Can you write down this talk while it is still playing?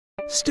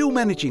Still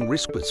managing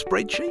risk with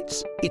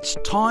spreadsheets? It's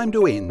time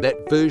to end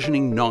that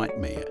versioning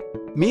nightmare.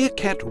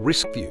 Meercat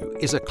RiskView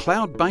is a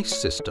cloud-based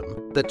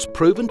system that's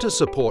proven to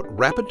support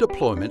rapid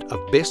deployment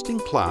of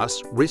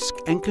best-in-class risk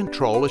and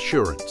control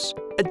assurance.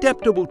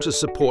 Adaptable to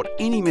support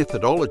any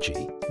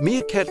methodology,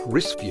 Meercat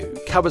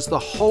RiskView covers the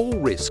whole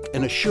risk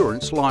and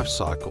assurance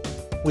lifecycle.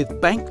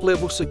 With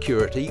bank-level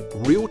security,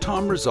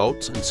 real-time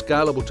results and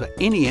scalable to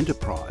any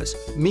enterprise,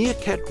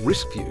 Meercat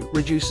RiskView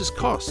reduces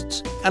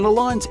costs and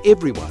aligns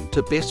everyone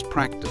to best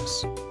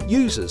practice.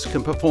 Users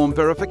can perform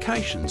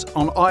verifications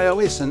on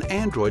iOS and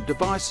Android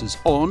devices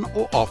on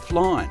or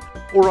offline,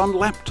 or on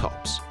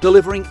laptops,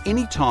 delivering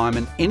anytime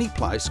and any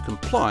place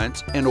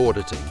compliance and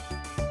auditing.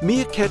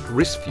 Meercat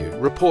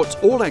RiskView reports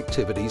all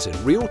activities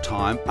in real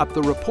time up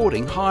the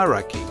reporting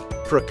hierarchy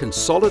for a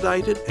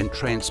consolidated and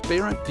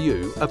transparent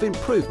view of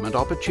improvement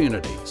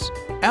opportunities.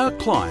 Our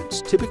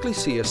clients typically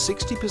see a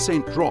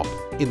 60% drop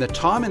in the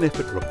time and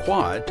effort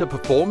required to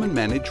perform and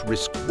manage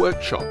risk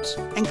workshops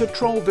and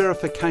control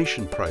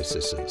verification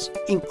processes,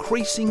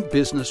 increasing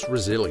business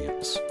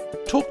resilience.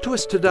 Talk to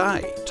us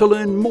today to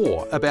learn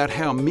more about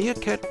how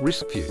Meercat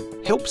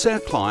RiskView helps our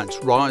clients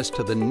rise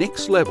to the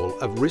next level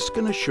of risk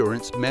and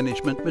assurance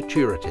management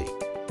maturity.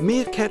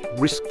 Meercat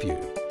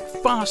RiskView.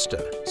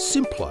 Faster,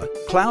 simpler,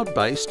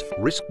 cloud-based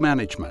risk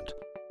management.